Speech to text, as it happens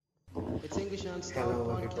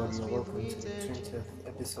Hello, everybody, and welcome to the 20th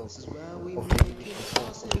episode of English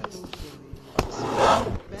Podcast.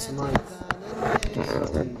 Tonight,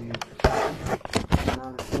 starting with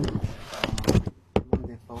another thing,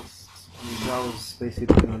 Monday post, and that was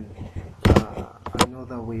basically on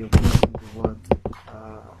another way of using the word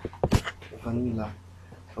vanilla.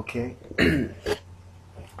 Okay,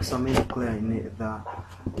 so I made it clear in it that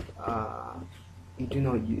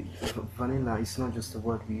vanilla is not just a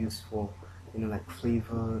word we use for like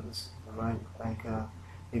flavors, right? Like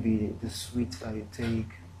maybe the sweet that you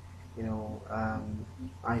take,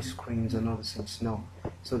 ice creams and other things. No.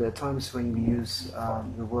 So there are times when we use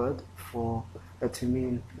the word for to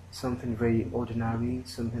mean something very ordinary,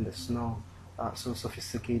 something that's not so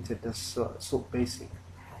sophisticated, that's so basic.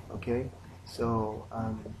 Okay. So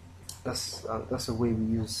that's the way we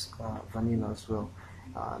use vanilla as well.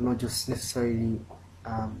 Not just necessarily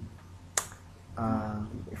a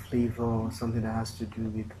flavor or something that has to do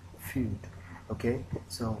with food. Okay,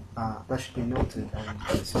 so that should be noted, and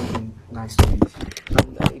it's something nice to use.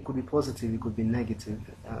 And it could be positive, it could be negative.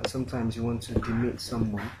 Sometimes you want to demean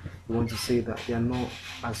someone, you want to say that they are not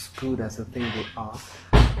as good as the thing they are,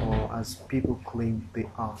 or as people claim they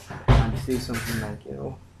are, and say something like,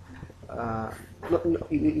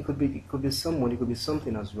 it could be someone, it could be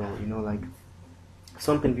something as well. Like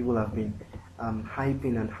something people have been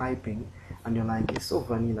hyping, and you're like, it's so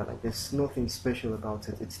vanilla, like there's nothing special about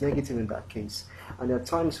it. It's negative in that case. And there are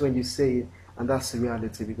times when you say it, and that's the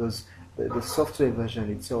reality, because the software version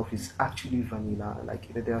itself is actually vanilla.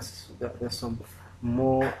 Like there's some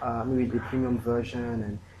more, maybe the premium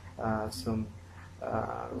version, and some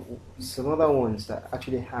other ones that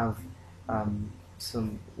actually have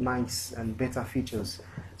some nice and better features.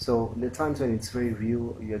 So the times when it's very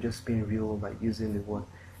real, you're just being real by using the word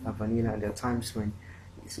vanilla, and there are times when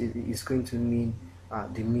it's going to mean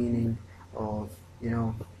demeaning, or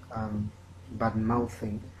bad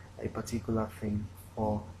mouthing a particular thing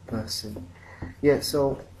or person. Yeah,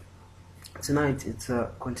 so tonight it's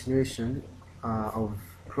a continuation of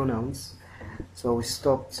pronouns. So we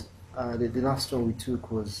stopped, the last one we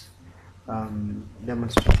took was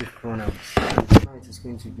demonstrative pronouns. Tonight is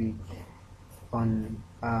going to be on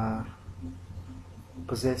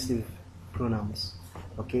possessive pronouns.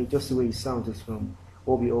 Okay, just the way it sounds is from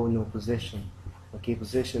what we all know, possession. Okay,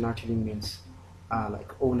 possession actually means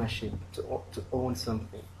like ownership, to own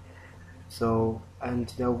something. So, and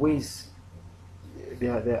there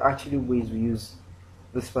are actually ways we use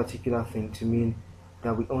this particular thing to mean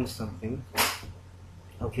that we own something.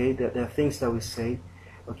 Okay, there are things that we say,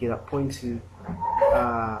 okay, that point to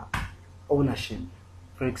ownership.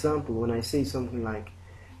 For example, when I say something like,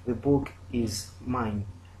 the book is mine,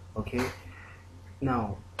 okay?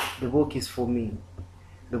 Now, the book is for me.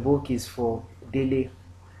 The book is for Dele.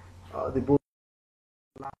 The book,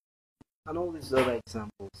 and all these other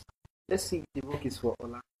examples. Let's see, the book is for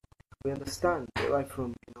Ola. We understand right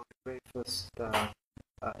from the very first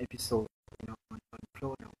episode, on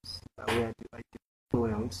pronouns, where I do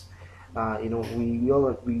pronouns. We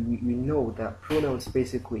know that pronouns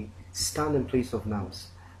basically stand in place of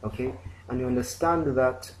nouns. Okay, and you understand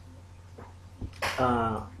that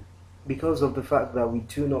because of the fact that we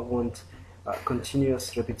do not want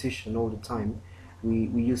continuous repetition all the time,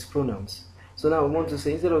 we use pronouns. So now we want to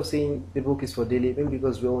say, instead of saying the book is for Dele, maybe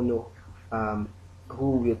because we all know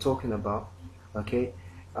who we are talking about, okay,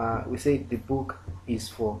 we say the book is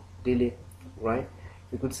for Dele, right?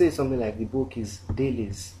 We could say something like, the book is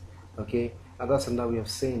Dele's, okay, and that's another way of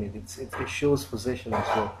saying it. It shows possession as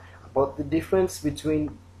well. But the difference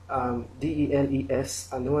between DELES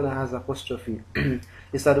and the one that has apostrophe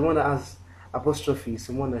is that the one that has apostrophe is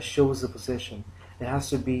the one that shows the possession. It has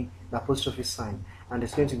to be the apostrophe sign, and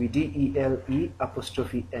it's going to be DELE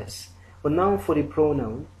apostrophe S. But now for the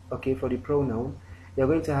pronoun, okay, for the pronoun, you're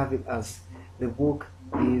going to have it as, the book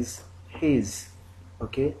is his,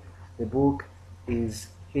 okay, the book is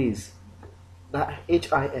his. That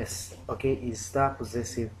HIS, okay, is that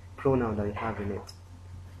possessive pronoun that you have in it.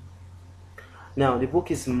 Now, the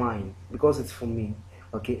book is mine, because it's for me,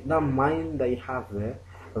 okay, that mine that you have there,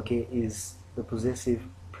 okay, is the possessive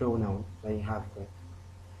pronoun that you have there.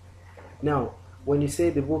 Now, when you say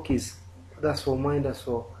the book is, that's for mine, that's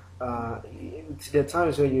for, there are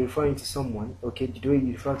times when you're referring to someone, okay, the way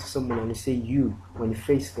you refer to someone and you say you, when you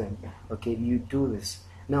face them, okay, you do this.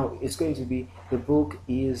 Now, it's going to be, the book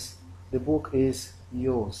is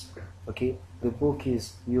yours, okay, the book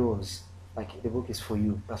is yours, like the book is for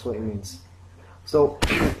you, that's what it means. So,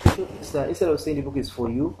 instead of saying the book is for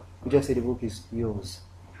you, we just say the book is yours.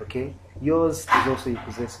 Okay? Yours is also a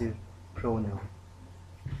possessive pronoun.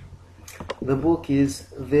 The book is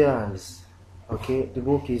theirs. Okay, the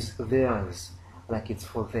book is theirs, like it's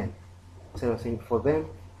for them. Instead of saying for them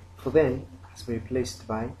has been replaced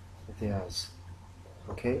by theirs.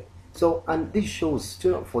 Okay, so and this shows,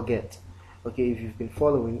 do not forget, okay, if you've been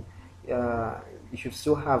following, you should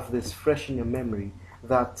still have this fresh in your memory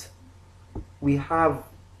that we have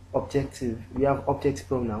object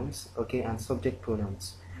pronouns, okay, and subject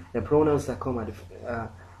pronouns. The pronouns that come at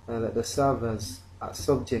that serve as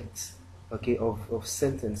subjects, okay, of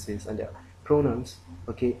sentences, and the pronouns,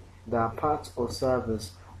 okay, that are part or serve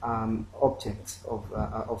as objects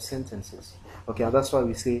of sentences. Okay, and that's why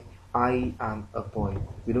we say I am a boy.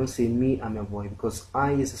 We don't say me I'm a boy, because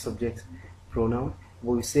I is a subject pronoun.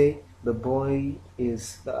 But we say the boy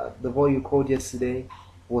is the boy you called yesterday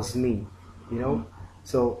was me. You know,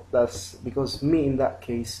 so that's because me in that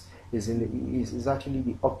case is actually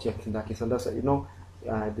the object in that case, and that's why, you know,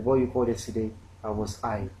 the boy you called yesterday was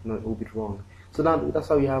I. No, it will be wrong. So now that's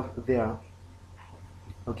why we have there.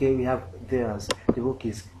 Okay, we have theirs. The book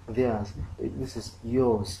is theirs. This is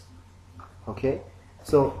yours. Okay,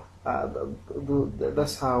 so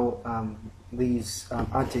that's how these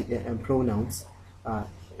adjectives and pronouns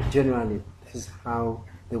generally, this is how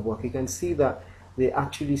they work. You can see that they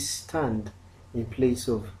actually stand in place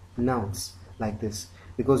of nouns like this,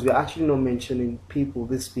 because we're actually not mentioning people,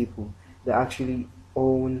 these people, they actually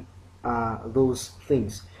own those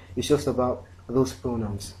things. It's just about those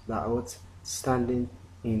pronouns that are what's standing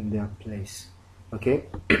in their place. Okay.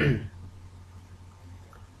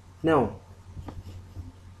 Now,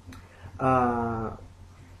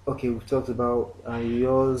 okay, we've talked about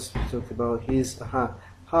yours, we talked about his,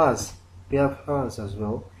 hers. We have hers as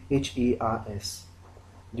well, H-E-R-S.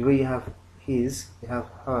 The way you have his, you have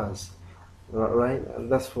hers, right?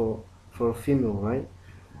 That's for a female, right?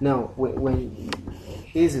 Now, when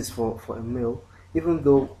his is for a male, even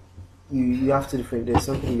though you have to different, there's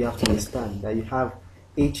something you have to understand, that you have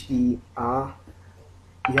H-E-R,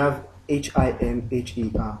 you have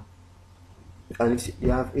H-I-M-H-E-R, and you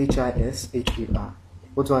have H-I-S-H-E-R.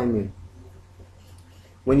 What do I mean?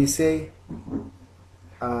 When you say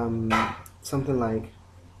something like,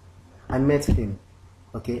 I met him,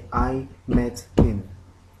 okay, I met him.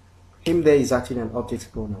 Him there is actually an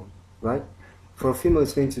object pronoun, right? For a female,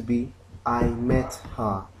 it's going to be, I met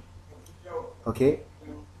her, okay?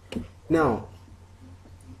 Now,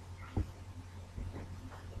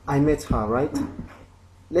 I met her, right?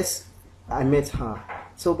 I met her.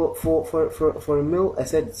 So, but for a male, I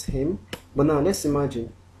said it's him. But now let's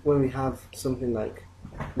imagine when we have something like,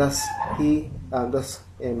 that's he, that's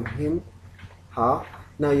him, her.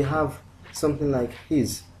 Now you have something like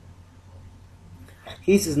his.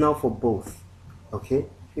 His is now for both, okay?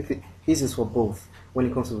 His is for both when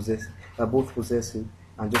it comes to possess, both possessive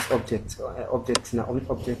and just object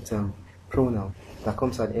pronoun that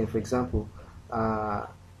comes at the end. For example,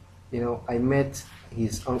 you know, I met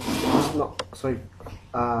his uncle. No, sorry.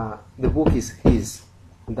 The book is his.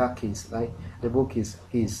 In that case, right? The book is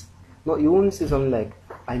his. No, you won't say something like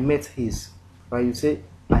I met his, right? You say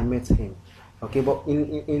I met him. Okay, but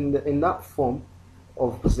in that form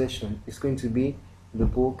of possession, it's going to be the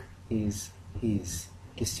book is his.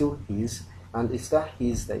 It's still his, and it's that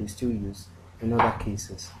his that you still use in other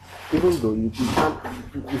cases. Even though you can't,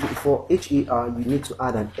 for HER, you need to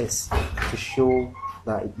add an S to show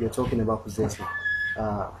that you're talking about possessive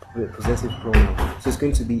pronoun. So it's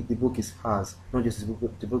going to be the book is hers, not just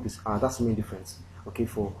the book is hers. That's the main difference. Okay,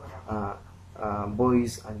 for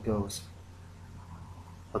boys and girls.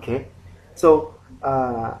 Okay, so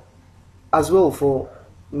as well for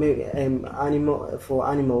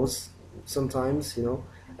animals sometimes, you know,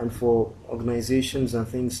 and for organizations and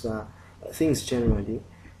things generally,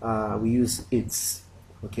 we use its.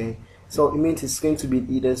 Okay, so it means it's going to be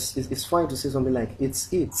either. It's fine to say something like it's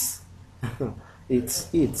it's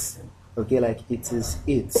okay, like it is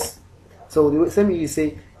its. So the same way you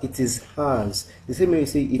say it is hers, the same way you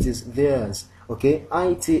say it is theirs. Okay,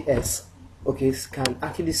 its, okay, can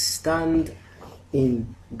actually stand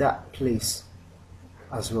in that place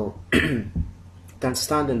as well. Can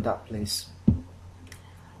stand in that place,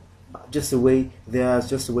 just the way theirs,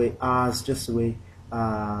 just the way ours, just the way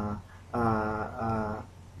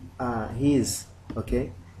his,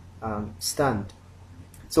 okay, stand.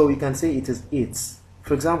 So you can say it is its.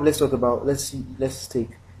 For example, let's take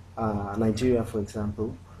Nigeria, for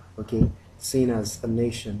example. Okay, seen as a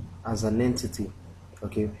nation, as an entity.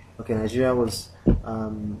 Okay, Nigeria was,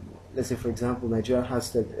 let's say for example, Nigeria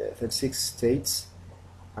has 36 states,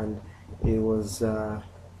 and it was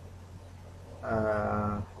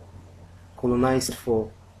colonized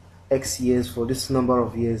for X years, for this number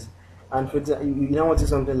of years. And for example, you know what is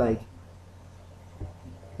something like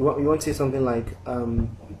you want to say something like,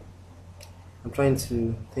 I'm trying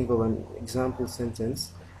to think of an example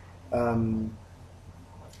sentence.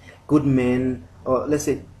 Good men, or let's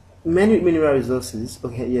say many mineral resources.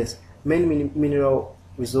 Okay, yes, many mineral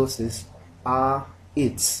resources are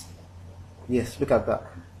its. Yes, look at that.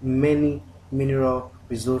 Many mineral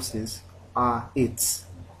resources are its.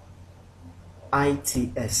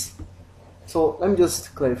 ITS. So let me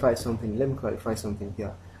just clarify something. Let me clarify something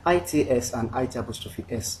here. ITS and IT apostrophe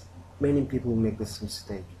S. Many people make this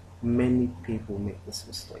mistake. Many people make this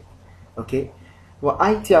mistake. Okay. Well,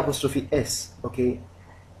 IT apostrophe S. Okay.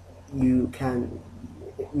 You can,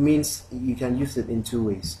 it means you can use it in two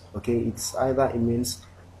ways. Okay. It's either it means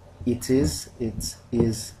it is,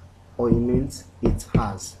 or it means it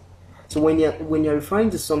has. So when you're referring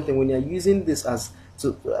to something, when you're using this as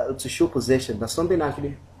to show possession, that something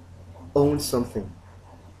actually owns something,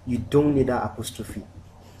 you don't need that apostrophe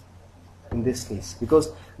in this case,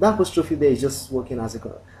 because that apostrophe there is just working as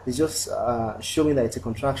it's just showing that it's a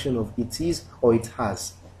contraction of it is or it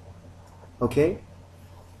has. Okay,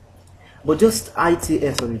 but just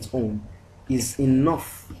ITS on its own is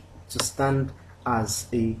enough to stand as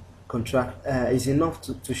a contract, is enough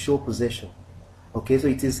to show possession. Okay, so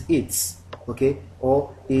it is its, okay,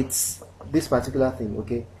 or it's this particular thing,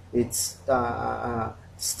 okay, it's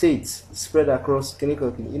states spread across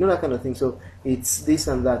clinical, you know, that kind of thing. So it's this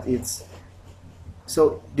and that. It's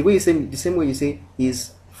so the way you say, the same way you say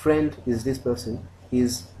his friend is this person,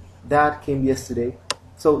 his dad came yesterday.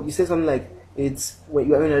 So you say something like, it's when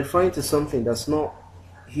you're referring to something that's not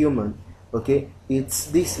human, okay, it's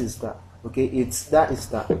this is that, okay, it's that is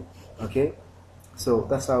that, okay. So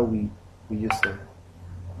that's how we use them.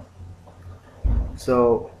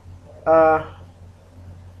 So I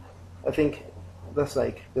think that's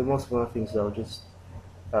like the most important things that I'll just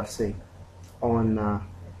say on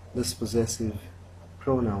this possessive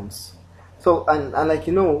pronouns. So and like,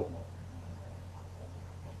 you know,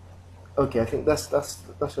 okay, I think that's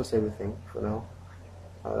just everything for now.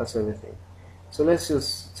 That's everything. So let's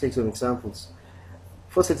just take some examples.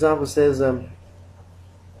 First example says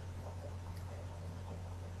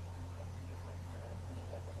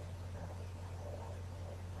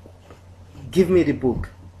give me the book.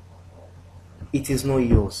 It is not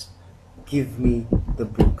yours. Give me the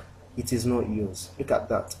book. It is not yours. Look at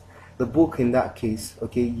that. The book in that case,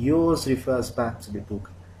 okay, yours refers back to the book.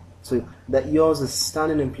 So that yours is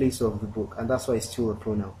standing in place of the book, and that's why it's still a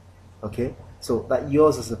pronoun. Okay? So that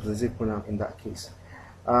yours is a possessive pronoun in that case.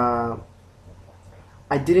 I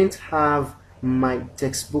didn't have my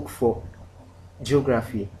textbook for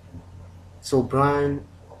geography, so Brian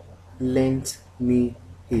lent me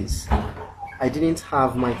his. I didn't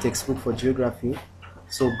have my textbook for geography,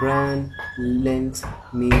 so Brian lent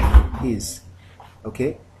me his.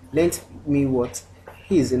 Okay? Lent me what?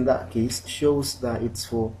 His in that case shows that it's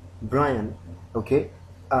for Brian. Okay?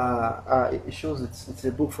 It shows it's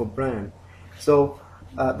a book for Brian. So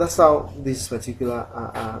that's how these particular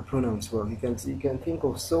pronouns work. You can think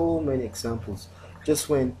of so many examples just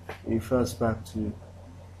when it refers back to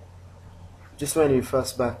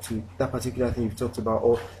that particular thing you've talked about,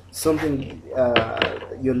 or something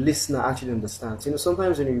your listener actually understands. You know,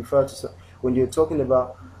 sometimes when you're talking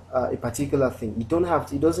about a particular thing, it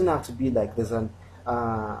doesn't have to be like there's an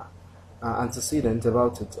antecedent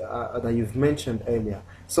about it that you've mentioned earlier.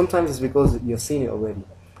 Sometimes it's because you're seeing it already.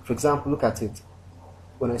 For example, look at it.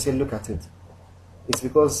 When I say look at it, it's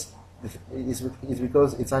because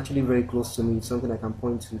it's actually very close to me. It's something I can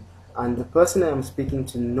point to, and the person I'm speaking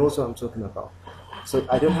to knows what I'm talking about. So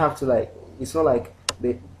I don't have to like. It's not like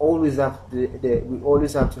we always have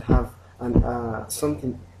to have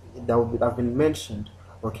something that would have been mentioned.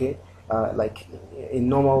 Okay, like in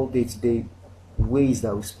normal day-to-day ways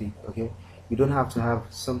that we speak. Okay, you don't have to have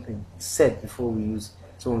something said before we use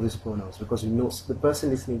some of these pronouns, because we know the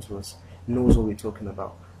person listening to us knows what we're talking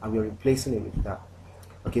about, and we're replacing it with that.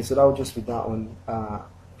 Okay, so that would just be that on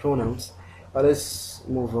pronouns. But let's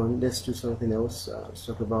move on. Let's do something else. Let's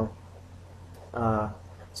talk about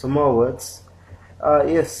some more words.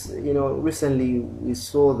 Yes, you know, recently we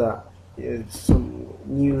saw that some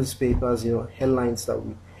newspapers, you know, headlines that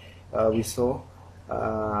we saw,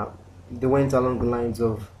 they went along the lines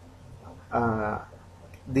of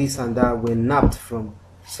this and that were nabbed from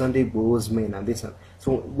Sunday Igboho's men and this and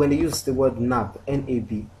so when they use the word nab,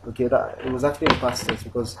 N-A-B, okay, that it was actually in past tense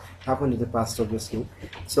because it happened in the past, obviously.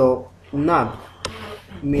 So nab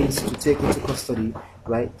means to take into custody,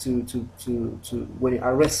 right? To when you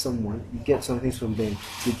arrest someone, you get something from them.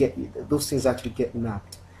 You get those things actually get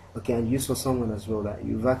nabbed, okay, and used for someone as well. That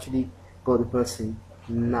you've actually got the person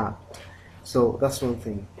nabbed. So that's one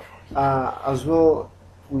thing. As well,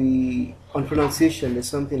 we on pronunciation, there's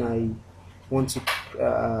something I want to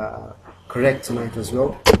correct tonight as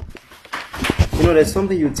well. There's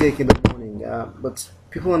something you take in the morning, but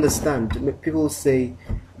people understand. People say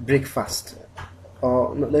breakfast,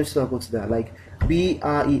 or no, let's not go to that. Like break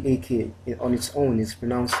on its own is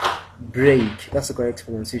pronounced break. That's the correct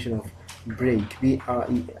pronunciation of break. Break.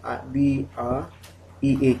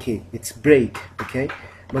 It's break. Okay,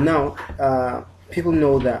 but now people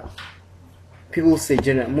know that. People say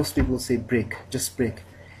most people say break, just break,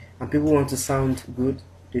 and people want to sound good.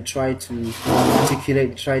 They try to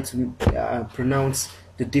articulate, try to pronounce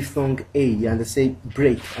the diphthong A, and they say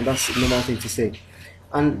break, and that's the normal thing to say.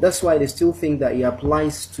 And that's why they still think that it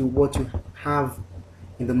applies to what you have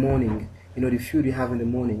in the morning. The food you have in the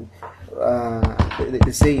morning.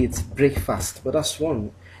 They say it's breakfast, but that's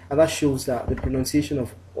wrong. And that shows that the pronunciation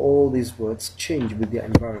of all these words change with their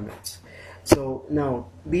environment. So now,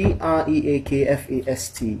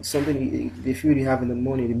 breakfast, something, the food you have in the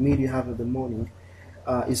morning, the meal you have in the morning,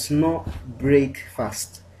 is not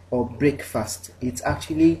breakfast or breakfast. It's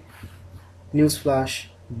actually, newsflash,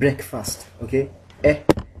 breakfast. Okay,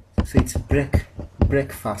 so it's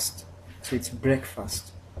breakfast. So it's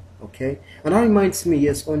breakfast. Okay, and that reminds me,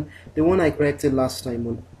 yes, on the one I corrected last time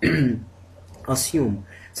on assume.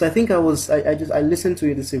 So I think I listened to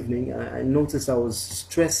it this evening. I noticed I was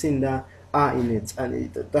stressing that R in it, and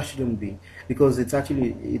that shouldn't be, because it's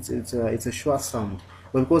actually it's a short sound.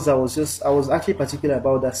 But because I was actually particular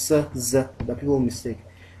about that z that people mistake.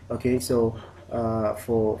 Okay, so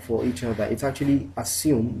for each other, it's actually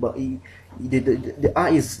assume, but the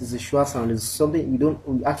R is a short sound. It's something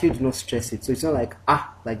we actually do not stress it. So it's not like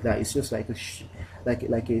like that. It's just like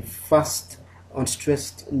like a fast,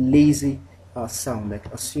 unstressed, lazy sound, like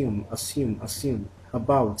assume,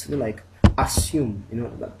 about, like assume.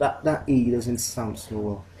 That A doesn't sound so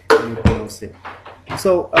well when you pronounce it.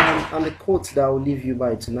 So and the quote that I'll leave you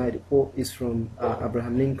by tonight, the quote is from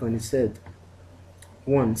Abraham Lincoln. He said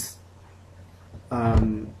once,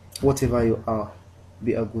 whatever you are,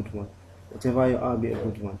 be a good one. Whatever you are, be a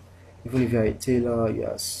good one. Even if you're a tailor,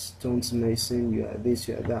 you're a stonemason, you're this,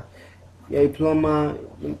 you're that, you're a plumber,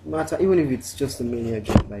 no matter, even if it's just a menial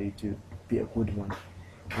job that you do, be a good one.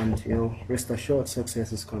 And rest assured,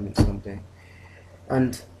 success is coming someday.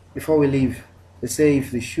 And before we leave, they say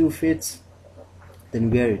if the shoe fits, then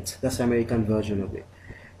wear it. That's the American version of it.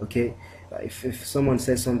 Okay, if someone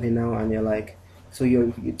says something now and you're like, so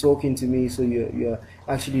you're talking to me, so you're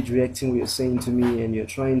actually directing what you're saying to me, and you're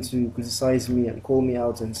trying to criticize me and call me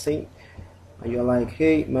out and say, and you're like,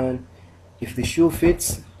 hey man, if the shoe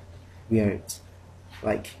fits, wear it.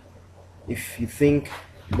 Like, if you think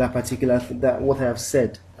that that what I have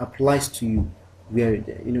said applies to you, wear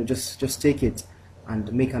it. Just take it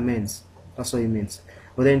and make amends. That's what it means.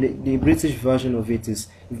 But then the British version of it is,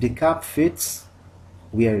 if the cap fits,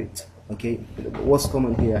 wear it. Okay, what's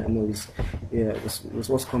common here,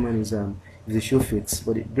 what's common is if the shoe fits.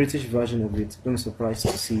 But the British version of it, don't be surprised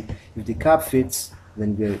to see, if the cap fits,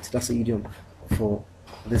 then wear it. That's the idiom for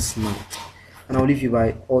this night. And I'll leave you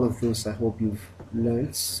by all of those. I hope you've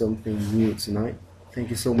learned something new tonight. Thank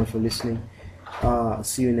you so much for listening.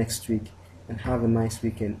 See you next week, and have a nice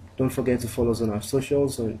weekend. Don't forget to follow us on our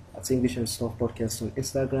socials, at English and Stuff Podcast on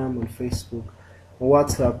Instagram, on Facebook, on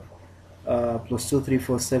WhatsApp,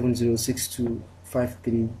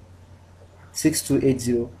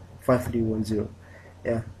 +23470625362805310.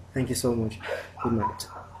 Yeah, thank you so much. Good night.